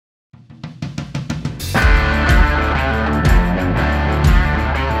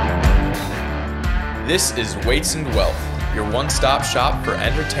This is Weights and Wealth, your one-stop shop for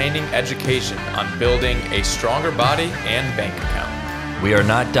entertaining education on building a stronger body and bank account. We are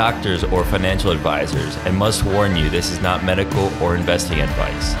not doctors or financial advisors and must warn you this is not medical or investing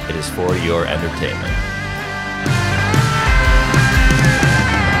advice. It is for your entertainment.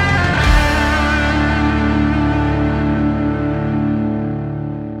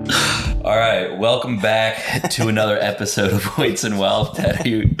 All right, welcome back to another episode of Weights and Wealth. Ted,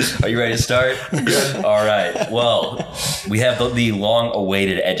 are you ready to start? Good. All right. Well, we have the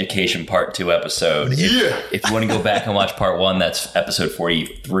long-awaited education part 2 episode. If you want to go back and watch part 1, that's episode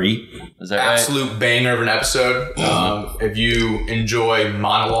 43. Is that right? Absolute banger of an episode. If you enjoy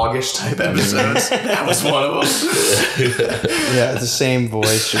monologue-ish type episodes, that was one of them. Yeah, it's the same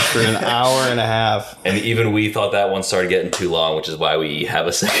voice just for an hour and a half. And even we thought that one started getting too long, which is why we have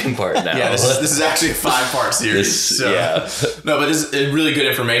a second part now. Yeah, this is actually a 5-part series. No, but this is really good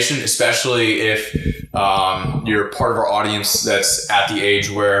information, especially if you're part of our audience that's at the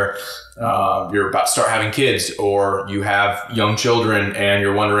age where you're about to start having kids, or you have young children and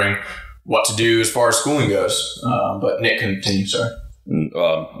you're wondering what to do as far as schooling goes. But Nick, continue, sorry.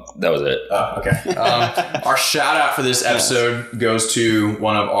 That was it. Okay. Our shout out for this episode goes to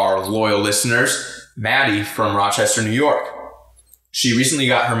one of our loyal listeners, Maddie from Rochester, New York. She recently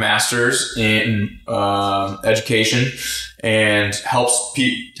got her master's in education and helps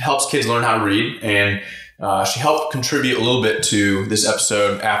kids learn how to read. And she helped contribute a little bit to this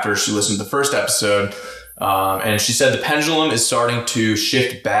episode after she listened to the first episode. And she said the pendulum is starting to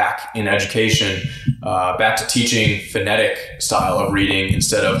shift back in education, back to teaching phonetic style of reading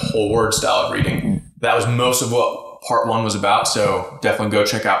instead of whole word style of reading. That was most of what part 1 was about. So definitely go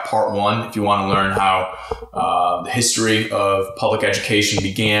check out part 1 if you want to learn how the history of public education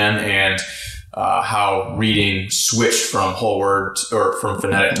began and how reading switched from whole word or from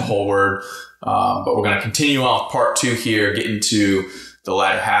phonetic to whole word. But we're going to continue on with part 2 here, get into the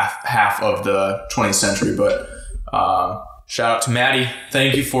latter half of the 20th century. But shout out to Maddie.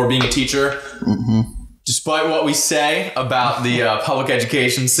 Thank you for being a teacher. Mm-hmm. Despite what we say about the public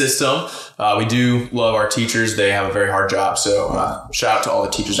education system, we do love our teachers. They have a very hard job. So shout out to all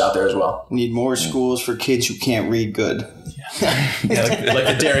the teachers out there as well. We need more schools for kids who can't read good. Yeah, like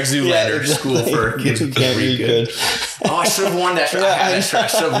the Derek Zoolander school for kids who can't read good. Oh, I should have worn that shirt. I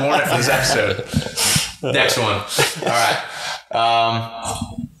should have worn it for this episode. Next one. All right.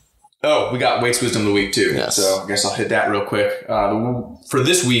 We got Weights Wisdom of the Week too. Yes. So I guess I'll hit that real quick. For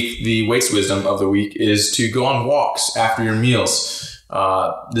this week, the Weights Wisdom of the Week is to go on walks after your meals.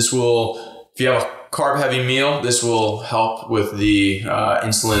 This will, if you have a carb-heavy meal, this will help with the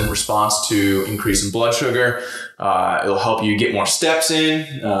insulin response to increase in blood sugar. It'll help you get more steps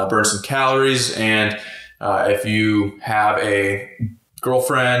in, burn some calories, and if you have a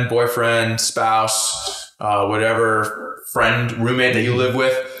girlfriend, boyfriend, spouse, whatever friend, roommate that you live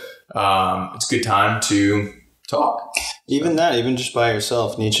with, it's a good time to talk. Even just by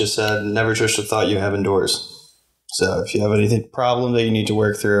yourself, Nietzsche said, never trust a thought you have indoors. So if you have anything problem that you need to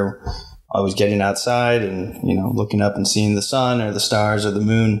work through, always getting outside and, looking up and seeing the sun or the stars or the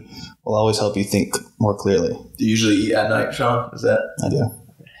moon will always help you think more clearly. Do you usually eat at night, Sean? Is that? I do.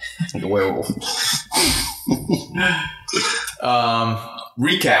 Like a werewolf.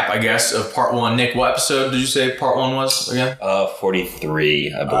 Recap, I guess, of part 1. Nick, what episode did you say part 1 was again?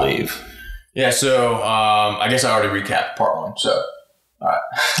 43, I believe. So I guess I already recapped part 1. So, all right.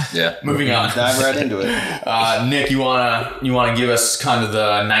 Yeah. Moving on. Dive right into it. Nick, you wanna give us kind of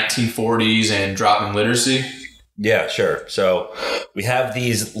the 1940s and drop in literacy? Yeah, sure. So we have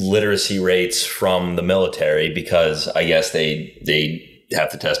these literacy rates from the military because I guess they have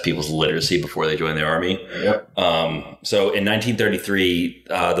to test people's literacy before they join the army. Yep. So in 1933,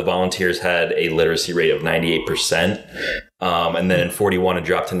 the volunteers had a literacy rate of 98%. And then in 41, it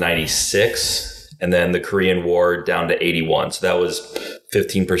dropped to 96. And then the Korean War down to 81. So that was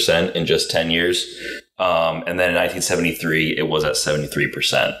 15% in just 10 years. And then in 1973, it was at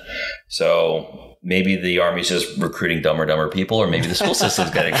 73%. So maybe the Army's just recruiting dumber people, or maybe the school system's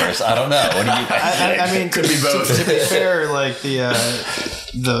getting worse. I don't know. What do you guys think? I mean, could be both. To be fair, like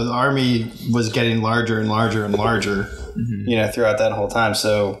the Army was getting larger and larger and larger, throughout that whole time.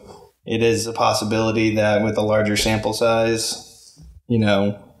 So it is a possibility that with a larger sample size,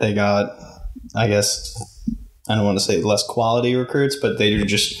 they got, I guess, I don't want to say less quality recruits, but they're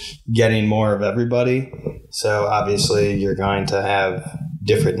just getting more of everybody. So obviously you're going to have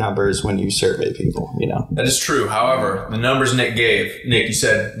different numbers when you survey people, That is true. However, the numbers Nick gave, you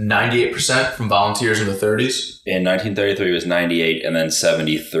said 98% from volunteers in the 30s? In 1933 it was 98, and then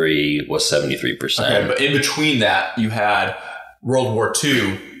 73 was 73%. Okay, but in between that, you had World War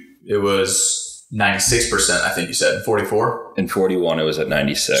II. It was 96%, I think you said. 44? In 41, it was at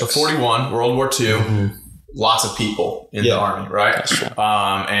 96. So 41, World War II, lots of people in the Army, right? That's true.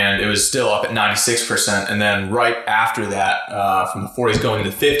 And it was still up at 96%. And then right after that, from the 40s going to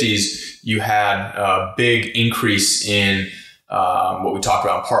the 50s, you had a big increase in what we talked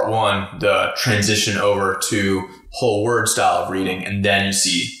about in part one, the transition over to whole word style of reading. And then you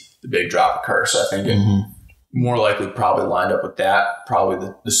see the big drop occur. So I think it more likely probably lined up with that, probably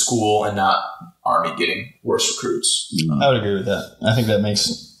the school and not Army getting worse recruits. I would agree with that. I think that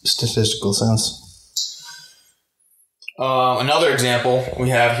makes statistical sense. Another example we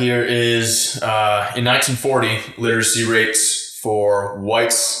have here is in 1940, literacy rates for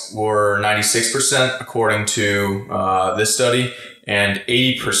whites were 96%, according to this study, and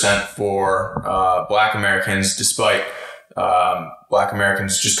 80% for Black Americans, despite Black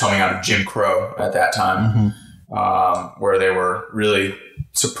Americans just coming out of Jim Crow at that time, where they were really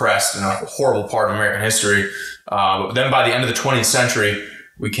suppressed in a horrible part of American history. But then by the end of the 20th century,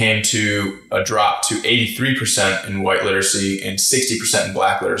 we came to a drop to 83% in white literacy and 60% in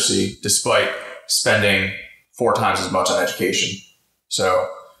Black literacy, despite spending 4 times as much on education. So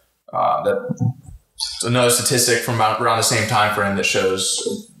that's another statistic from around the same time frame that shows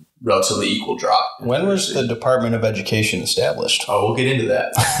a relatively equal drop. When was the Department of Education established? Oh, we'll get into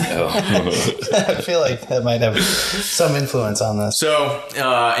that. I feel like that might have some influence on this. So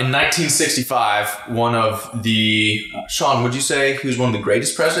in 1965, one of the Sean, would you say he was one of the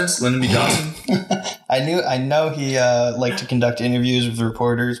greatest presidents, Lyndon B. Johnson? I know he liked to conduct interviews with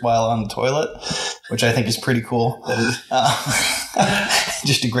reporters while on the toilet, which I think is pretty cool.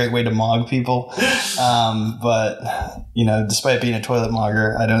 Just a great way to mog people. But despite being a toilet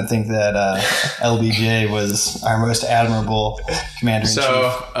mogger, I don't think that LBJ was our most admirable commander-in-chief. So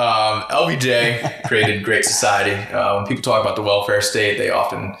LBJ created Great Society. When people talk about the welfare state, they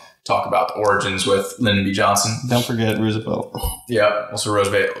often talk about the origins with Lyndon B. Johnson. Don't forget Roosevelt. Yeah, also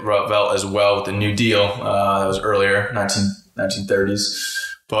Roosevelt as well with the New Deal. That was earlier, 1930s.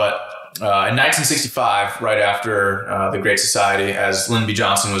 But in 1965, right after the Great Society, as Lyndon B.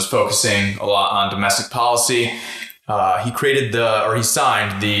 Johnson was focusing a lot on domestic policy, he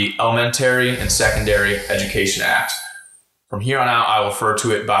signed the Elementary and Secondary Education Act. From here on out, I will refer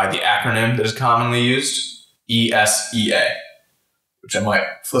to it by the acronym that is commonly used, ESEA, which I might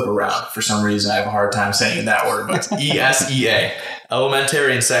flip around. For some reason, I have a hard time saying that word, but it's ESEA,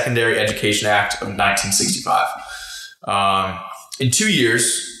 Elementary and Secondary Education Act of 1965. In 2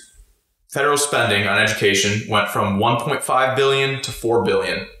 years, federal spending on education went from $1.5 billion to $4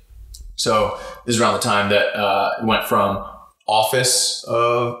 billion. So this is around the time that it went from U.S.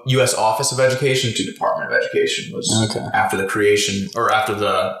 Office of Education to Department of Education was after the creation or after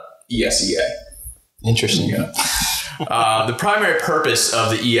the ESEA. Interesting. Yeah. The primary purpose of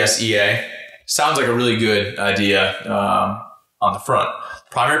the ESEA sounds like a really good idea on the front.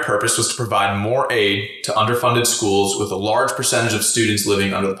 The primary purpose was to provide more aid to underfunded schools with a large percentage of students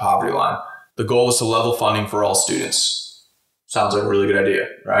living under the poverty line. The goal was to level funding for all students. Sounds like a really good idea,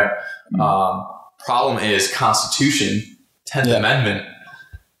 right? Problem is Constitution, 10th Amendment,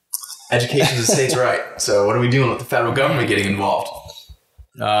 education is a state's right. So what are we doing with the federal government getting involved?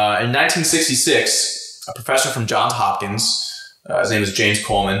 In 1966, a professor from Johns Hopkins, his name is James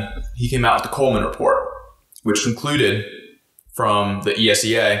Coleman, he came out with the Coleman Report, which concluded from the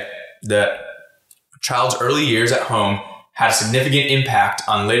ESEA that a child's early years at home had a significant impact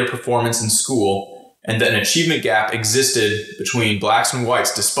on later performance in school, and that an achievement gap existed between blacks and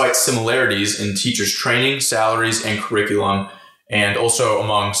whites despite similarities in teachers' training, salaries, and curriculum, and also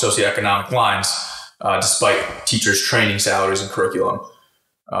among socioeconomic lines, despite teachers' training, salaries, and curriculum.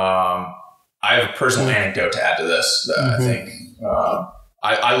 I have a personal anecdote to add to this that I think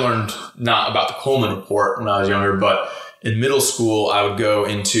I learned not about the Coleman Report when I was younger, but in middle school, I would go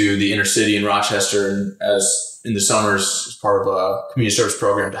into the inner city in Rochester and in the summers as part of a community service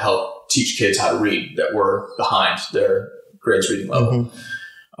program to help teach kids how to read that were behind their grades reading level.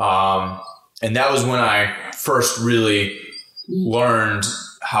 And that was when I first really learned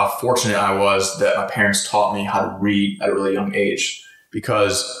how fortunate I was that my parents taught me how to read at a really young age.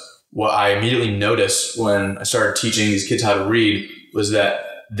 Because what I immediately noticed when I started teaching these kids how to read was that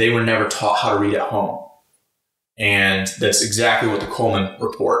they were never taught how to read at home. And that's exactly what the Coleman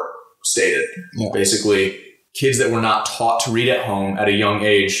Report stated. Yeah. Basically, kids that were not taught to read at home at a young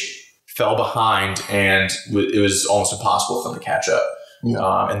age fell behind, and it was almost impossible for them to catch up.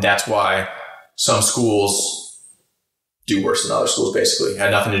 Yeah. And that's why some schools do worse than other schools, basically. It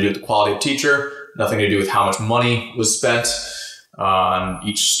had nothing to do with the quality of teacher, nothing to do with how much money was spent on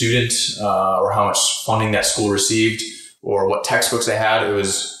each student or how much funding that school received or what textbooks they had. It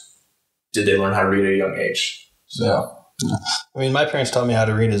was did they learn how to read at a young age. So, I mean, my parents taught me how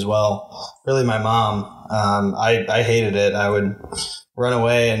to read as well. Really, my mom. I hated it. I would run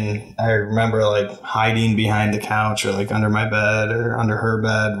away, and I remember like hiding behind the couch or like under my bed or under her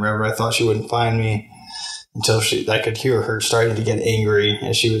bed, wherever I thought she wouldn't find me, until I could hear her starting to get angry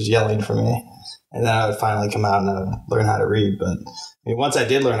as she was yelling for me. And then I would finally come out and I would learn how to read. But I mean, once I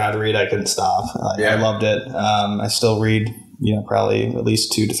did learn how to read, I couldn't stop. I loved it. I still read, probably at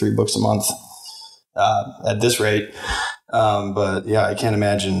least 2 to 3 books a month at this rate. But yeah, I can't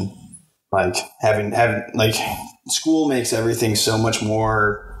imagine like having like school makes everything so much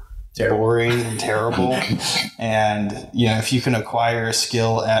more boring and terrible. And if you can acquire a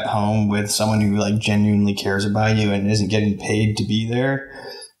skill at home with someone who like genuinely cares about you and isn't getting paid to be there,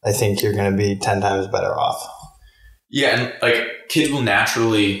 I think you're going to be 10 times better off. Yeah, and like kids will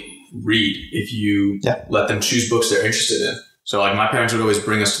naturally read if you let them choose books they're interested in. So like my parents would always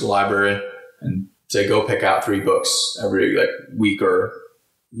bring us to the library and say, go pick out 3 books every like week or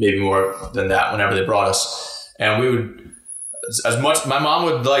maybe more than that whenever they brought us. And we would, my mom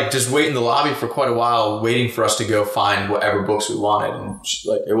would like just wait in the lobby for quite a while waiting for us to go find whatever books we wanted. And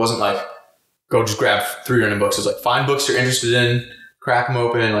it wasn't like, go just grab 3 random books. It was like, find books you're interested in, crack them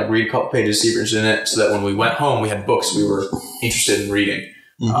open and like read a couple pages, see if you're interested in it, so that when we went home, we had books we were interested in reading.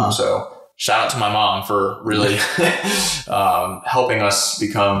 So shout out to my mom for really helping us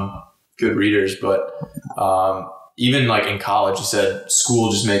become good readers. But even like in college, you said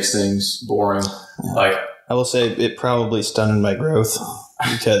school just makes things boring. Like I will say it probably stunted my growth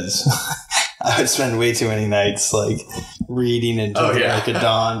because I would spend way too many nights like reading until like a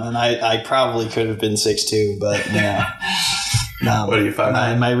dawn, and I probably could have been 6'2", but yeah. No, what do you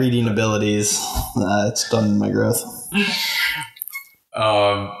find? My reading abilities, it's done my growth.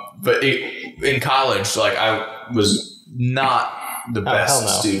 But in college, like I was not the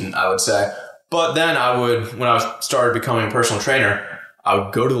best student, I would say. But then when I started becoming a personal trainer, I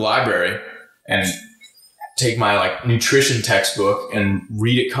would go to the library and take my like nutrition textbook and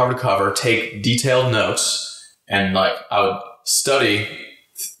read it cover to cover, take detailed notes, and like I would study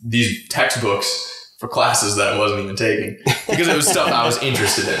these textbooks for classes that I wasn't even taking because it was stuff I was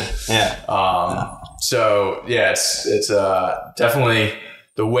interested in. So yeah, it's definitely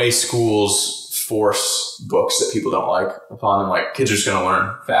the way schools force books that people don't like upon them. Like kids are just going to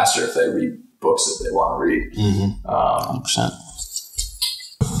learn faster if they read books that they want to read. 100%.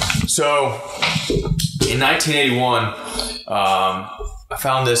 So in 1981, I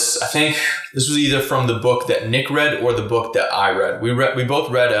found this. I think this was either from the book that Nick read or the book that I read. We both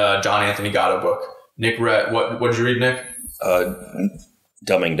read a John Anthony Gatto book. Nick read, what did you read, Nick?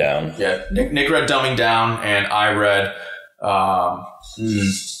 Dumbing Down. Yeah, Nick read Dumbing Down, and I read, what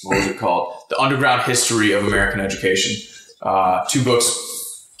was it called? The Underground History of American Education. 2 books,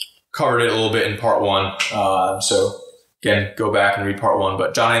 covered it a little bit in part 1. So again, go back and read part 1.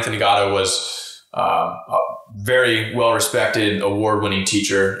 But John Anthony Gatto was a very well-respected, award-winning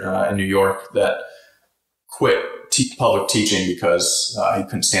teacher in New York that quit public teaching because he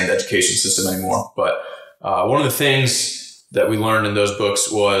couldn't stand the education system anymore. But one of the things that we learned in those books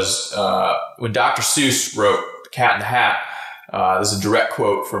was when Dr. Seuss wrote The Cat in the Hat, this is a direct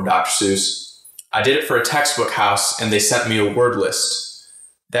quote from Dr. Seuss, "I did it for a textbook house and they sent me a word list.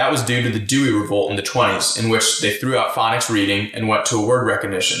 That was due to the Dewey Revolt in the 1920s, in which they threw out phonics reading and went to a word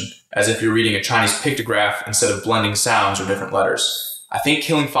recognition, as if you're reading a Chinese pictograph instead of blending sounds or different letters. I think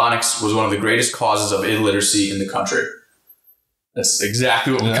killing phonics was one of the greatest causes of illiteracy in the country." That's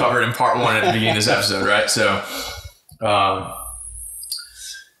exactly what we covered in part 1 at the beginning of this episode, right? So, and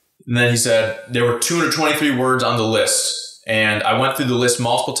then he said, there were 223 words on the list, and I went through the list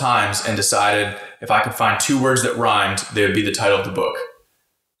multiple times and decided if I could find 2 words that rhymed, they would be the title of the book.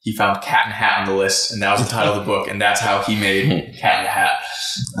 He found Cat in the Hat on the list, and that was the title of the book, and that's how he made Cat in the Hat,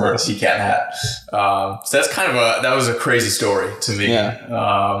 or See Cat in the Hat. So that's that was a crazy story to me. Yeah.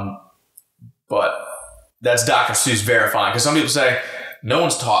 But that's Dr. Seuss verifying, because some people say no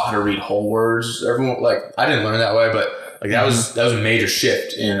one's taught how to read whole words. Everyone, like, I didn't learn that way, but like that was a major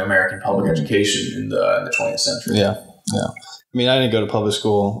shift in American public education in the 20th century. Yeah. I mean, I didn't go to public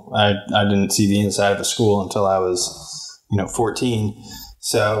school. I didn't see the inside of a school until I was 14.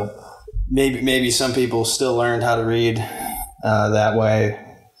 So maybe some people still learned how to read that way,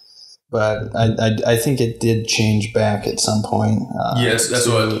 but I think it did change back at some point. Yes, that's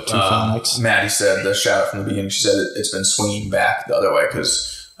what Maddie said. The shout out from the beginning. She said it's been swinging back the other way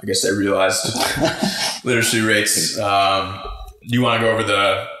because I guess they realized literacy rates Do you want to go over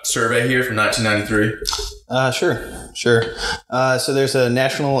the survey here from 1993? Sure. So there's a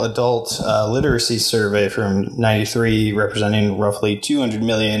National Adult Literacy Survey from 93 representing roughly 200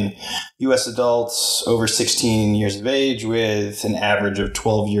 million U.S. adults over 16 years of age with an average of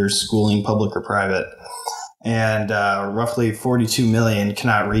 12 years schooling, public or private. And roughly 42 million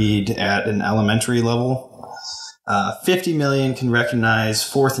cannot read at an elementary level. 50 million can recognize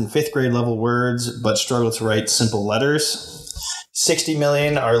 4th and 5th grade level words but struggle to write simple letters. 60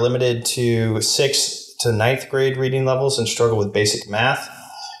 million are limited to 6th to 9th grade reading levels and struggle with basic math.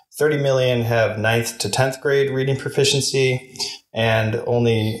 30 million have 9th to 10th grade reading proficiency, and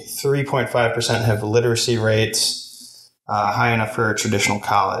only 3.5% have literacy rates high enough for a traditional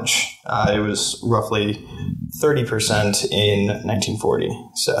college. It was roughly 30% in 1940.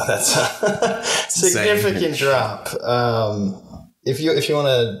 So that's a significant drop. If you want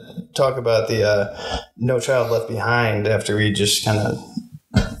to talk about the No Child Left Behind after we just kind of,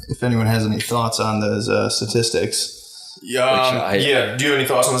 if anyone has any thoughts on those statistics. Do you have any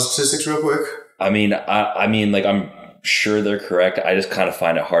thoughts on the statistics real quick? I mean, I'm sure they're correct. I just kind of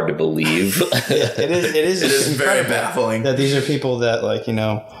find it hard to believe. It is very baffling that these are people that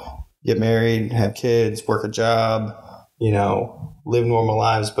get married, have kids, work a job, live normal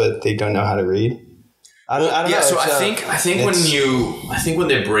lives, but they don't know how to read. I don't know. So I think when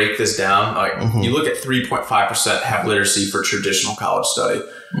they break this down, you look at 3.5% have literacy for traditional college study.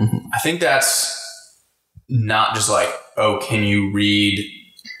 Mm-hmm. I think that's not just can you read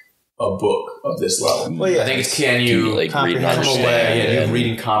a book of this level? Well, yeah. I think it's can you read and understand?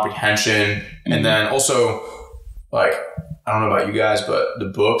 Reading comprehension, mm-hmm. and then also I don't know about you guys, but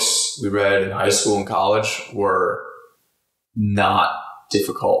the books we read in high school and college were not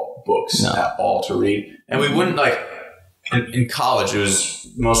difficult books at all to read. And we wouldn't in college, it was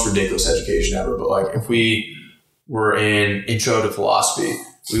the most ridiculous education ever. But if we were in Intro to Philosophy,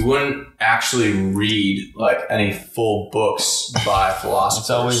 we wouldn't actually read any full books by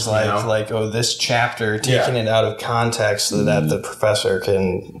philosophers. It's always this chapter, taking it out of context so that the professor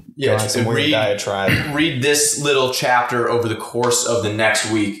can go on some weird diatribe. Read this little chapter over the course of the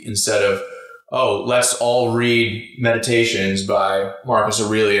next week instead of, let's all read Meditations by Marcus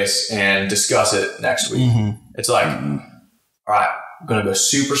Aurelius and discuss it next week. Mm-hmm. It's all right, we're going to go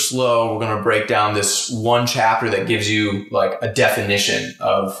super slow. We're going to break down this one chapter that gives you a definition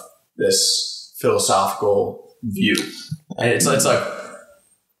of this philosophical view. And it's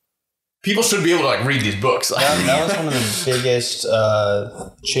people should be able to read these books. That was one of the biggest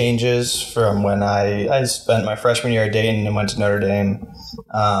changes from when I spent my freshman year at Dayton and went to Notre Dame.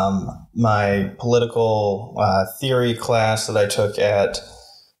 My political theory class that I took at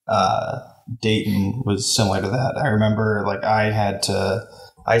Dayton was similar to that. I remember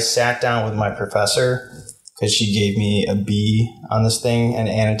I sat down with my professor because she gave me a B on this thing and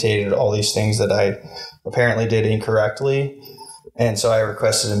annotated all these things that I apparently did incorrectly. And so I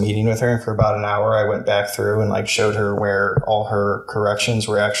requested a meeting with her, and for about an hour I went back through and showed her where all her corrections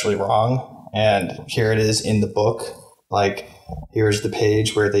were actually wrong. And here it is in the book. Here's the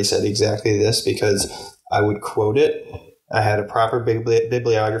page where they said exactly this, because I would quote it. I had a proper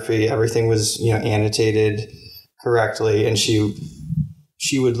bibliography. Everything was, annotated correctly. And she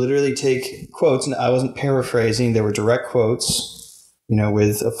would literally take quotes, and I wasn't paraphrasing. They were direct quotes,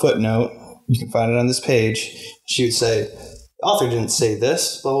 with a footnote. You can find it on this page. She would say, the author didn't say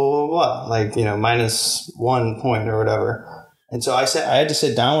this, blah, blah, blah, blah. minus 1 point or whatever. And so I had to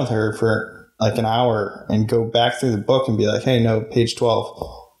sit down with her for an hour and go back through the book and be hey, no, page 12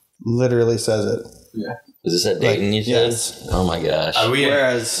 literally says it. Yeah. Is this at Dayton, you said? Yes. Oh my gosh. We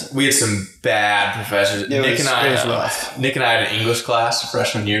had some bad professors. Nick and I had an English class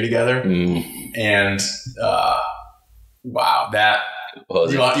freshman year together. Mm. And wow, that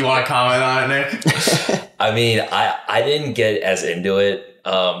you want to comment on it, Nick? I mean, I didn't get as into it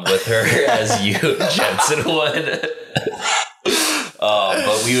with her as you, Jensen, would.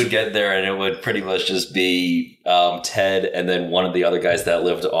 But we would get there and it would pretty much just be Ted and then one of the other guys that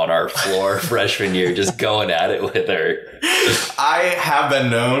lived on our floor freshman year just going at it with her. I have been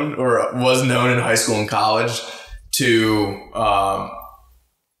known, or was known in high school and college, to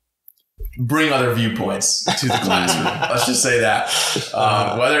bring other viewpoints to the classroom. Let's just say that.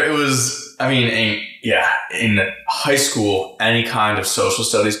 Whether it was, in high school, any kind of social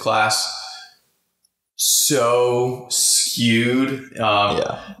studies class, so skewed. It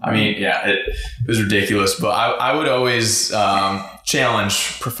was ridiculous. But I would always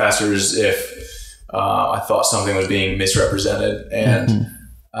challenge professors if I thought something was being misrepresented. And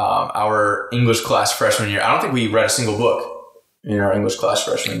our English class freshman year, I don't think we read a single book in our English class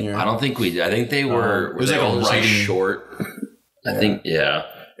freshman year. I don't think we did. I think they were. It was like a writing short. I think, yeah.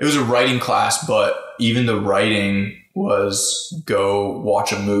 It was a writing class, but even the writing was go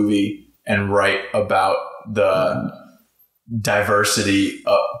watch a movie and write about the diversity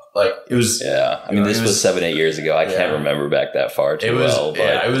of, like, it was. Yeah. I mean, this was 7-8 years ago. I can't remember back that far too well. But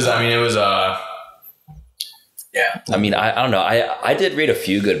yeah, it was, I mean, it was, yeah. I mean, I don't know. I did read a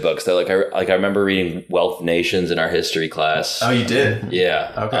few good books though. I remember reading Wealth of Nations in our history class. Oh, you did?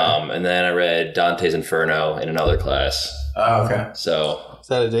 Yeah. Okay. And then I read Dante's Inferno in another class. Oh, okay. So, is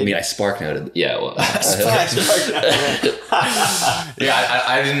that a date? I mean, I spark noted. Yeah. Well, yeah,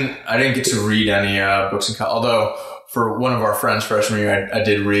 I didn't get to read any books in college. Although for one of our friends freshman year, I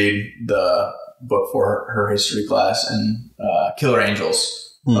did read the book for her history class, and Killer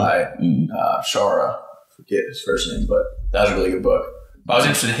Angels by Shara. Forget his first name, but that was a really good book. But I was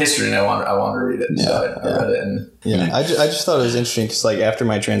interested in history, and I wanted to read it, so I read it. And I just thought it was interesting because, like, after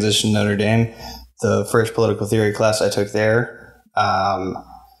my transition to Notre Dame, the first political theory class I took there,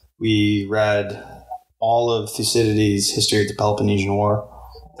 we read all of Thucydides' History of the Peloponnesian War.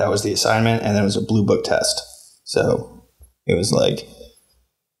 That was the assignment, and then it was a blue book test. So it was like,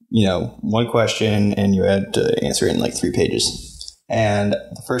 one question, and you had to answer it in like 3 pages. And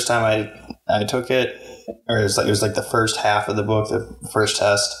the first time I took it, or it was like the first half of the book, the first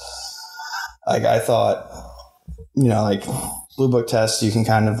test. Like, I thought, like, blue book tests, you can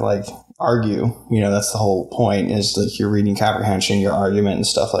kind of like argue. That's the whole point, is like your reading comprehension, your argument, and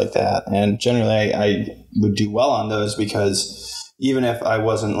stuff like that. And generally, I would do well on those because even if I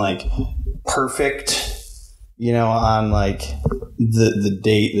wasn't like perfect, on like the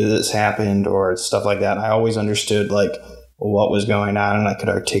date that this happened or stuff like that, I always understood like what was going on, and I could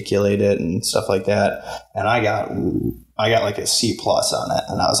articulate it and stuff like that. And I got like a C+ on it,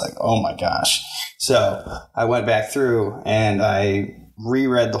 and I was like, oh my gosh. So I went back through and I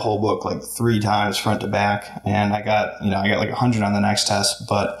reread the whole book like 3 times front to back, and I got like 100 on the next test,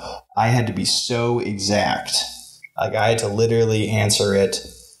 but I had to be so exact. Like, I had to literally answer it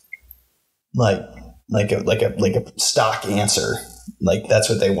like a stock answer. Like, that's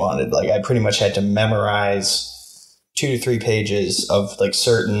what they wanted. Like, I pretty much had to memorize 2 to 3 pages of like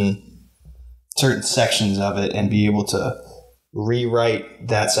certain sections of it and be able to rewrite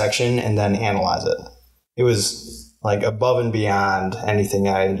that section and then analyze it. It was like above and beyond anything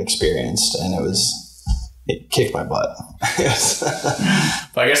I had experienced, and it kicked my butt.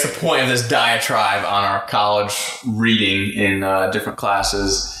 But I guess the point of this diatribe on our college reading in different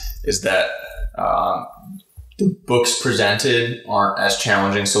classes is that the books presented aren't as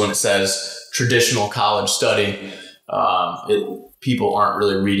challenging. So when it says traditional college study, people aren't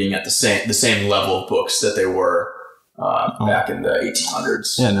really reading at the same level of books that they were back in the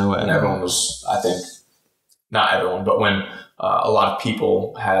 1800s. Yeah, no way. And everyone was, I think, not everyone, but when a lot of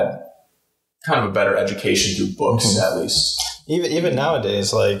people had kind of a better education through books, at least. Even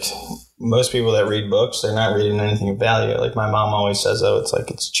nowadays, like, most people that read books, they're not reading anything of value. Like, my mom always says,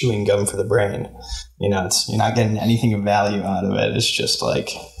 it's chewing gum for the brain. You're not getting anything of value out of it. It's just like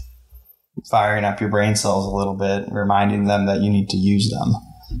firing up your brain cells a little bit, reminding them that you need to use them.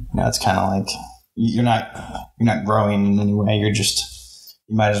 It's kind of like you're not growing in any way. You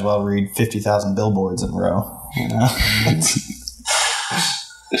might as well read 50,000 billboards in a row.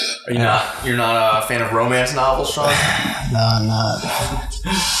 You're not a fan of romance novels, Sean? No, I'm not.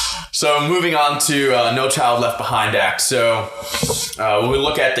 So moving on to No Child Left Behind Act. So when we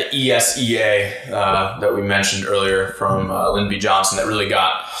look at the ESEA that we mentioned earlier from Lyndon B. Johnson, that really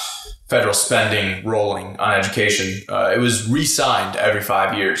got federal spending rolling on education, it was re-signed every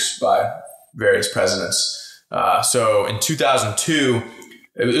 5 years by various presidents. So in 2002,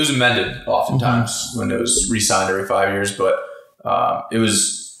 it was amended oftentimes when it was re-signed every 5 years, but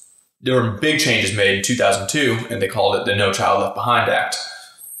there were big changes made in 2002, and they called it the No Child Left Behind Act.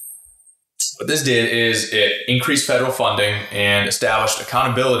 What this did is it increased federal funding and established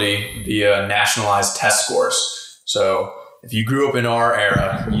accountability via nationalized test scores. So if you grew up in our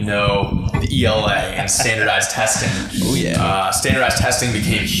era, the ELA and standardized testing. Oh, yeah. Standardized testing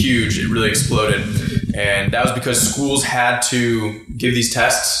became huge. It really exploded. And that was because schools had to give these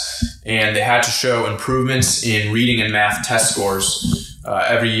tests, and they had to show improvements in reading and math test scores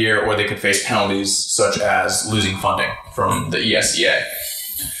every year, or they could face penalties such as losing funding from the ESEA.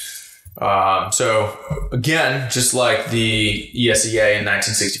 So again, just like the ESEA in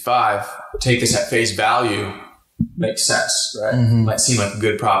 1965, take this at face value, makes sense, right? Might seem like a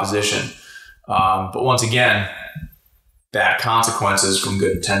good proposition. But once again, bad consequences from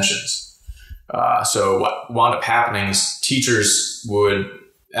good intentions. So what wound up happening is teachers would,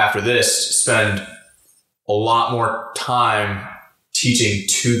 after this, spend a lot more time teaching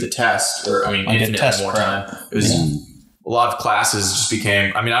to the test, or infinite more time. It was a lot of classes just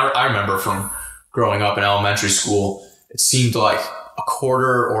became, I mean, I remember from growing up in elementary school, it seemed like a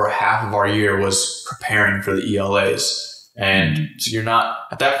quarter or a half of our year was preparing for the ELAs. And so you're not,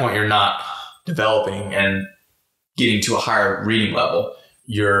 at that point, you're not developing and getting to a higher reading level.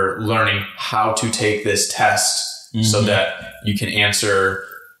 You're learning how to take this test so that you can answer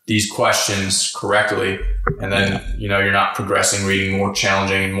these questions correctly. And then, you know, you're not progressing, reading more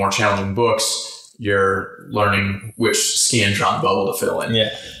challenging books. You're learning which Scantron bubble to fill in.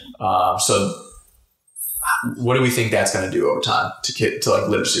 So what do we think that's going to do over time to like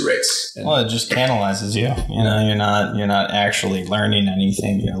literacy rates? Well, it just canalizes you. You know, you're not actually learning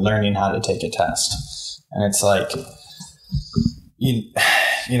anything. You're learning how to take a test. And it's like, you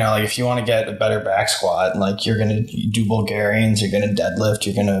know, like if you want to get a better back squat, like you're going to do Bulgarians, you're going to deadlift,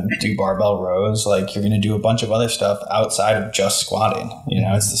 you're going to do barbell rows, like you're going to do a bunch of other stuff outside of just squatting. You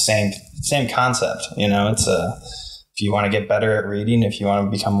know, it's the same concept. You know, it's if you want to get better at reading, if you want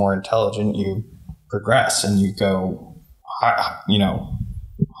to become more intelligent, you progress and you go, you know,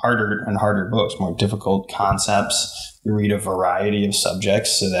 harder and harder books, more difficult concepts. You read a variety of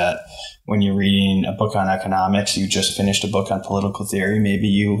subjects so that when you're reading a book on economics, you just finished a book on political theory, maybe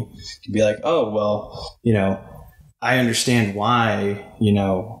you can be like, oh, well, you know, I understand why, you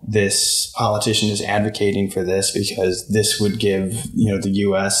know, this politician is advocating for this because this would give, you know, the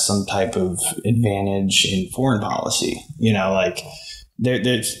U.S. some type of advantage in foreign policy. You know, like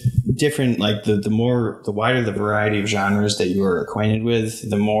there's different, like the wider the variety of genres that you are acquainted with,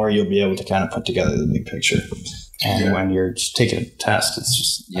 the more you'll be able to kind of put together the big picture. And when you're just taking a test, it's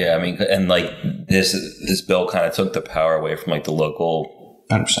just... I mean, and like this bill kind of took the power away from like the local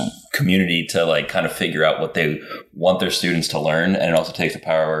 100% community to like kind of figure out what they want their students to learn. And it also takes the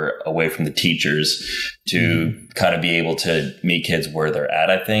power away from the teachers to kind of be able to meet kids where they're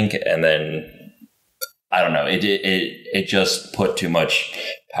at, I think. And then, I don't know, it just put too much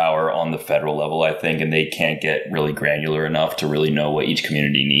power on the federal level, I think, and they can't get really granular enough to really know what each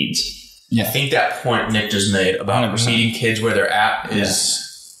community needs. I think that point Nick just made about 100%. Meeting kids where they're at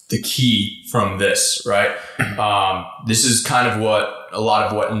is the key from this, right? This is kind of what a lot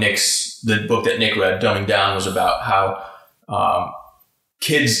of what the book that Nick read, Dumbing Down, was about, how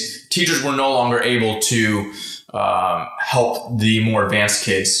teachers were no longer able to help the more advanced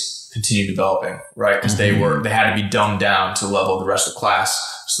kids continue developing, right? Because they had to be dumbed down to the level of the rest of the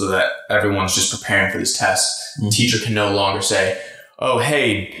class so that everyone's just preparing for this test. The teacher can no longer say, oh,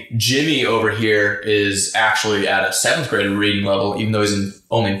 hey, Jimmy over here is actually at a 7th grade reading level, even though he's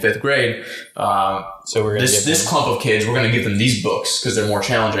only in 5th grade. So we're this clump of kids, we're going to give them these books because they're more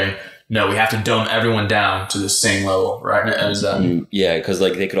challenging. No, we have to dumb everyone down to the same level, right? Yeah, because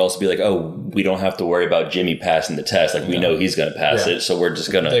like they could also be like, oh, we don't have to worry about Jimmy passing the test. Like we know he's going to pass it, so we're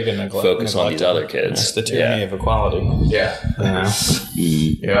just going to focus on these other kids. It's the tyranny of equality. That's...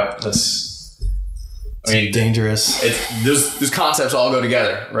 I mean, dangerous. Those concepts all go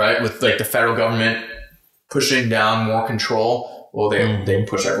together, right? With like the federal government pushing down more control. Well, they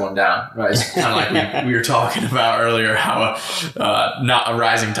push everyone down, right? It's kind of like we were talking about earlier, how not a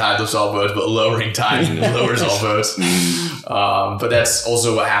rising tide lifts all boats, but a lowering tide lowers all boats. But that's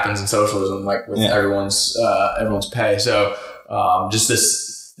also what happens in socialism, like with everyone's pay. So just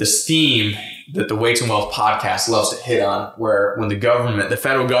this theme that the Weights and Wealth podcast loves to hit on, where when the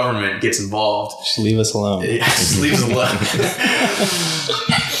federal government gets involved, just leave us alone. Just leave us alone.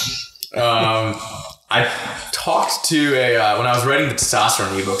 I talked to when I was writing the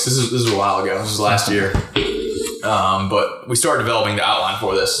testosterone ebooks. This was a while ago. This was last year. But we started developing the outline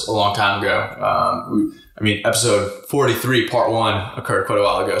for this a long time ago. Episode 43, part 1 occurred quite a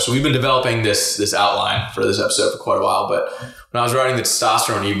while ago. So we've been developing this outline for this episode for quite a while. But when I was writing the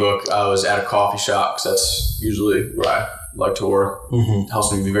testosterone ebook, I was at a coffee shop because that's usually where I like to work. It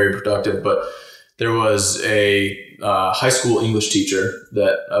helps me be very productive. But there was a high school English teacher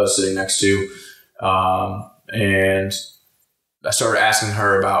that I was sitting next to. And I started asking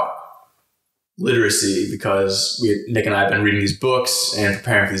her about literacy because Nick and I have been reading these books and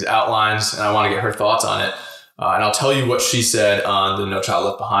preparing for these outlines, and I want to get her thoughts on it. And I'll tell you what she said on the No Child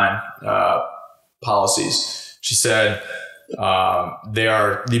Left Behind policies. She said they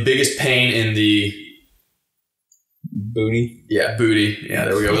are the biggest pain in the booty. Yeah, booty. Yeah,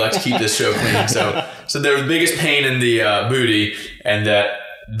 there we go. We like to keep this show clean. So they're the biggest pain in the booty, and that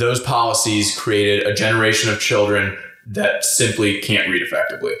those policies created a generation of children that simply can't read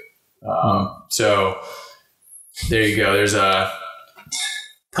effectively. So there you go. There's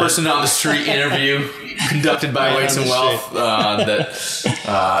person on the street interview conducted by Weights and Wealth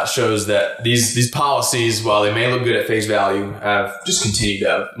that shows that these policies, while they may look good at face value, have just continued to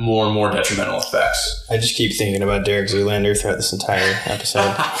have more and more detrimental effects. I just keep thinking about Derek Zoolander throughout this entire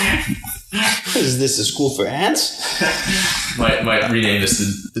episode. Is this a school for ants? Might rename this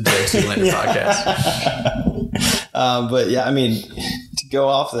the Derek Zoolander podcast. But yeah, I mean, to go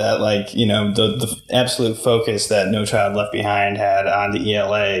off of that, like, you know, the absolute focus that No Child Left Behind had on the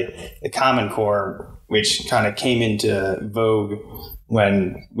ELA, the Common Core, which kind of came into vogue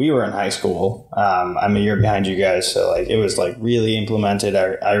when we were in high school. I'm a year behind you guys, so like it was like really implemented.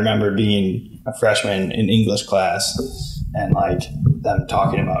 I remember being a freshman in English class and like them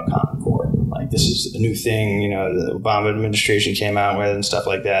talking about Common Core. Like, this is a new thing, you know, the Obama administration came out with and stuff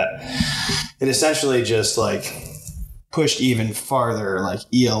like that. It essentially just like pushed even farther, like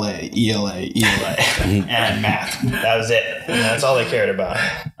ELA, and math. That was it. And that's all they cared about.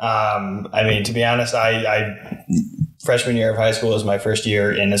 I mean, to be honest, I freshman year of high school was my first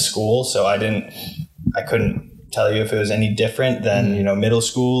year in a school, so I couldn't tell you if it was any different than, you know, middle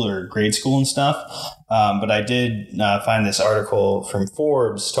school or grade school and stuff. But I did find this article from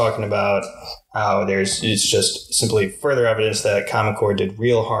Forbes talking about how it's just simply further evidence that Common Core did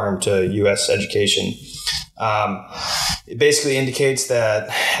real harm to U.S. education. It basically indicates that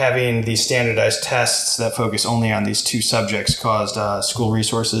having these standardized tests that focus only on these two subjects caused school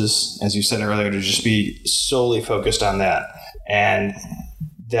resources, as you said earlier, to just be solely focused on that. And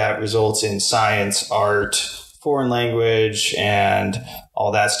that results in science, art, foreign language, and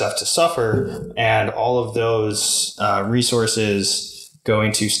all that stuff to suffer. And all of those resources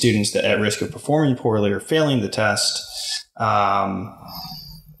going to students that are at risk of performing poorly or failing the test.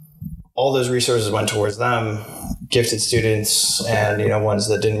 All those resources went towards them. Gifted students and, you know, ones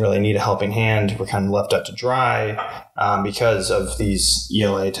that didn't really need a helping hand were kind of left out to dry because of these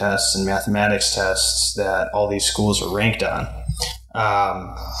ELA tests and mathematics tests that all these schools were ranked on.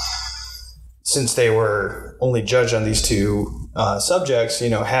 Since they were only judged on these two subjects, you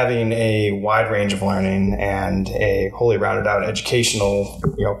know, having a wide range of learning and a wholly rounded out educational,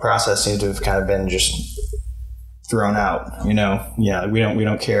 you know, process seems to have kind of been just thrown out. You know, yeah, we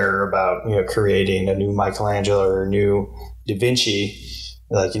don't care about, you know, creating a new Michelangelo or a new Da Vinci,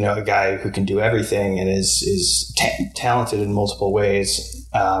 like, you know, a guy who can do everything and is talented in multiple ways.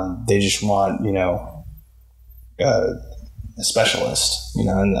 They just want, you know, a specialist, you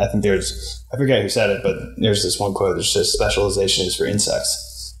know. And I think I forget who said it, but there's this one quote that says specialization is for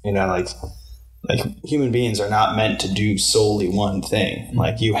insects. You know, like human beings are not meant to do solely one thing.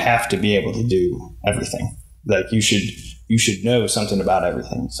 Like, you have to be able to do everything. Like, you should know something about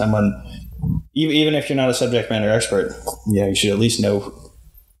everything. Someone, even if you're not a subject matter expert, you know, you should at least know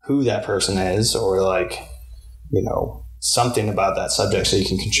who that person is, or like, you know, something about that subject so you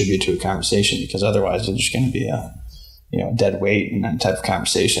can contribute to a conversation, because otherwise you're just going to be a, you know, dead weight in that type of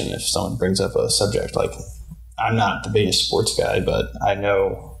conversation. If someone brings up a subject, like, I'm not the biggest sports guy, but I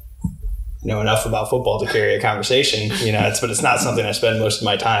know enough about football to carry a conversation, you know, but it's not something I spend most of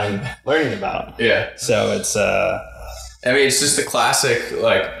my time learning about. Yeah. So it's, I mean, it's just the classic,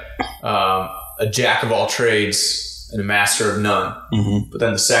 like, a jack of all trades and a master of none. Mm-hmm. But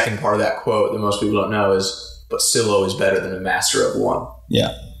then the second part of that quote that most people don't know is, but still always better than a master of one.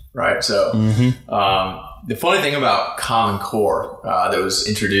 Yeah. Right. So, the funny thing about Common Core, that was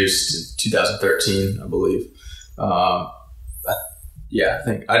introduced in 2013, I believe, yeah, I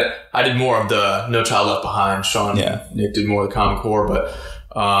think I did more of the No Child Left Behind. Sean, Nick did more of the Common Core, but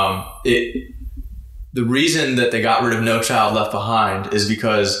the reason that they got rid of No Child Left Behind is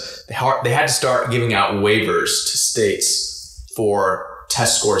because they had to start giving out waivers to states for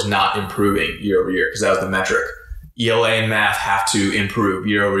test scores not improving year over year, because that was the metric. ELA and math have to improve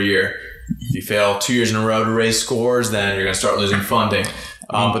year over year. If you fail 2 years in a row to raise scores, then you're going to start losing funding.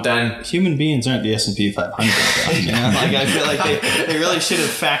 But then human beings aren't the S&P 500. Though, you know? Like, I feel like they really should have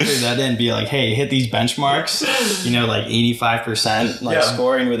factored that in. Be like, hey, hit these benchmarks. You know, like 85%, like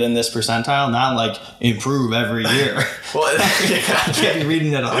scoring within this percentile. Not like improve every year. Well, you can't be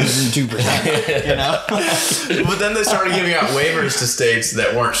reading at 102%. You know. But then they started giving out waivers to states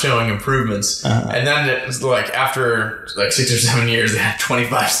that weren't showing improvements, and then it was like after like 6 or 7 years, they had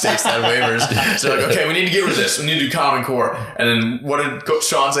 25 states that had waivers. So like, okay, we need to get rid of this. We need to do Common Core. And then what did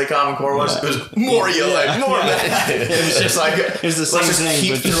Sean say Common Core was? It was more ELA, more math. It was just like, let's just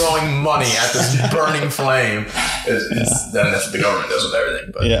keep throwing money at this burning flame. Then that's what the government does with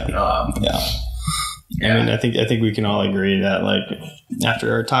everything. But I mean, I think we can all agree that, like,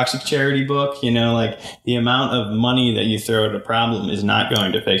 after our toxic charity book, you know, like, the amount of money that you throw at a problem is not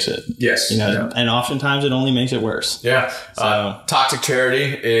going to fix it. Yes. You know, and oftentimes it only makes it worse. Yeah. So, Toxic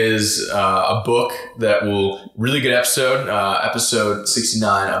Charity is a book that will really good episode, episode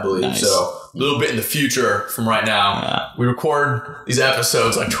 69, I believe. Nice. So a little bit in the future from right now. Yeah. We record these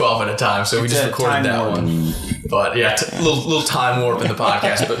episodes like 12 at a time, so we just recorded that one. But yeah, little time warp in the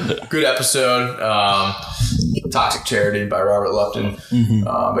podcast, but good episode. Toxic Charity by Robert Lupton.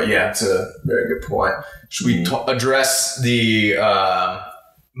 But yeah, it's a very good point. Should we address the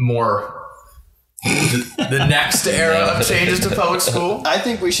the next era of changes to public school? I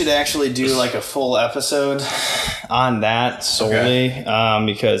think we should actually do like a full episode on that solely,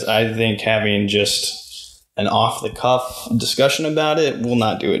 because I think having just an off-the-cuff discussion about it will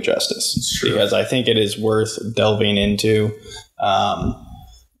not do it justice. It's true. Because I think it is worth delving into. I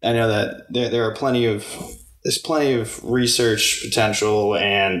know that there are plenty of research potential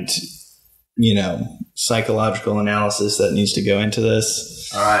and, you know, psychological analysis that needs to go into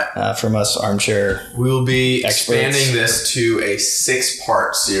this. All right. From us armchair. We'll be experts. expanding this to a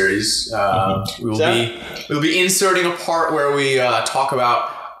 6-part series. We'll be inserting a part where we talk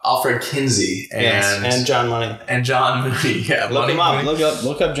about Alfred Kinsey and John Money. And John Mooney. Yeah, Look him up.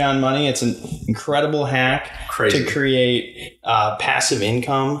 Look up John Money. It's an incredible hack to create passive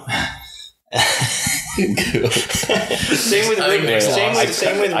income. Same with Ruby Ridge.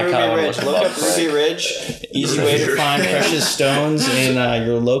 Look up Ruby Ridge. Easy way to find precious stones in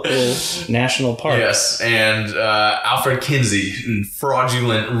your local national park. Yes, and Alfred Kinsey and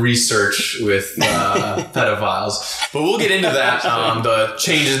fraudulent research with pedophiles. But we'll get into that. The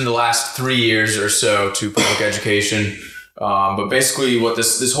changes in the last 3 years or so to public education. But basically, what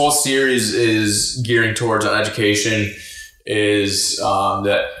this whole series is gearing towards on education is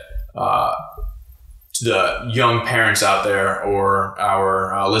that. To the young parents out there, or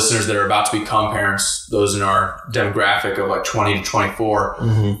our listeners that are about to become parents, those in our demographic of like 20 to 24,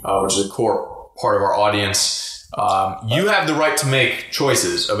 which is a core part of our audience, you have the right to make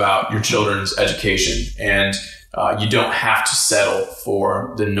choices about your children's education, and you don't have to settle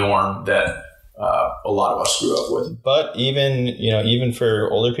for the norm that a lot of us grew up with. But even for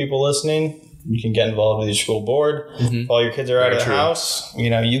older people listening, you can get involved with your school board. While your kids are out of the house,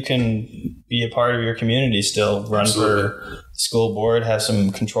 you can be a part of your community still. Run for school board, have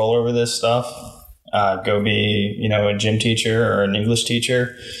some control over this stuff. Go be, a gym teacher or an English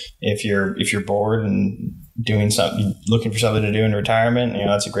teacher. If you're bored and doing something, looking for something to do in retirement,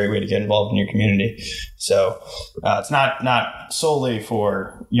 that's a great way to get involved in your community. So it's not solely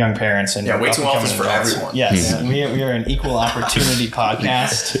for young parents and way to office for everyone. Yes, we are an equal opportunity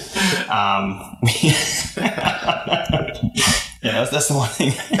podcast. That's the one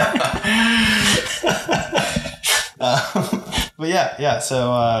thing. But yeah.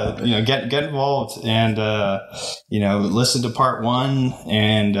 So get involved and listen to part 1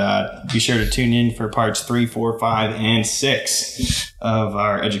 and be sure to tune in for parts 3, 4, 5, and 6 of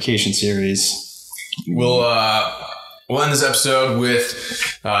our education series. We'll end this episode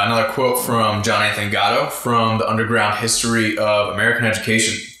with another quote from John Anthony Gatto from The Underground History of American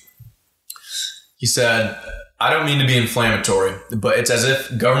Education. He said, "I don't mean to be inflammatory, but it's as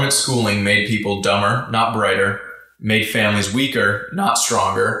if government schooling made people dumber, not brighter, made families weaker, not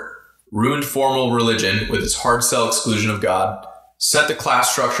stronger, ruined formal religion with its hard sell exclusion of God, set the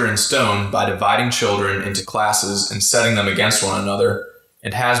class structure in stone by dividing children into classes and setting them against one another,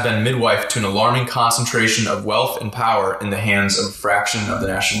 and has been midwife to an alarming concentration of wealth and power in the hands of a fraction of the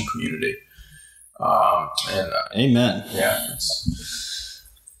national community." Amen. Yeah.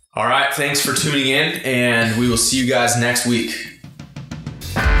 All right. Thanks for tuning in, and we will see you guys next week.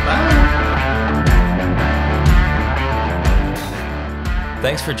 Bye.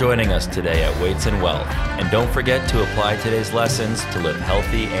 Thanks for joining us today at Weights and Wealth, and don't forget to apply today's lessons to live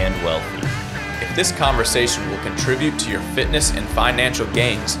healthy and wealthy. If this conversation will contribute to your fitness and financial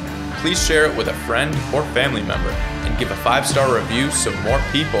gains, please share it with a friend or family member and give a 5-star review so more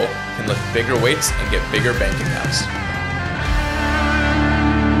people can lift bigger weights and get bigger bank accounts.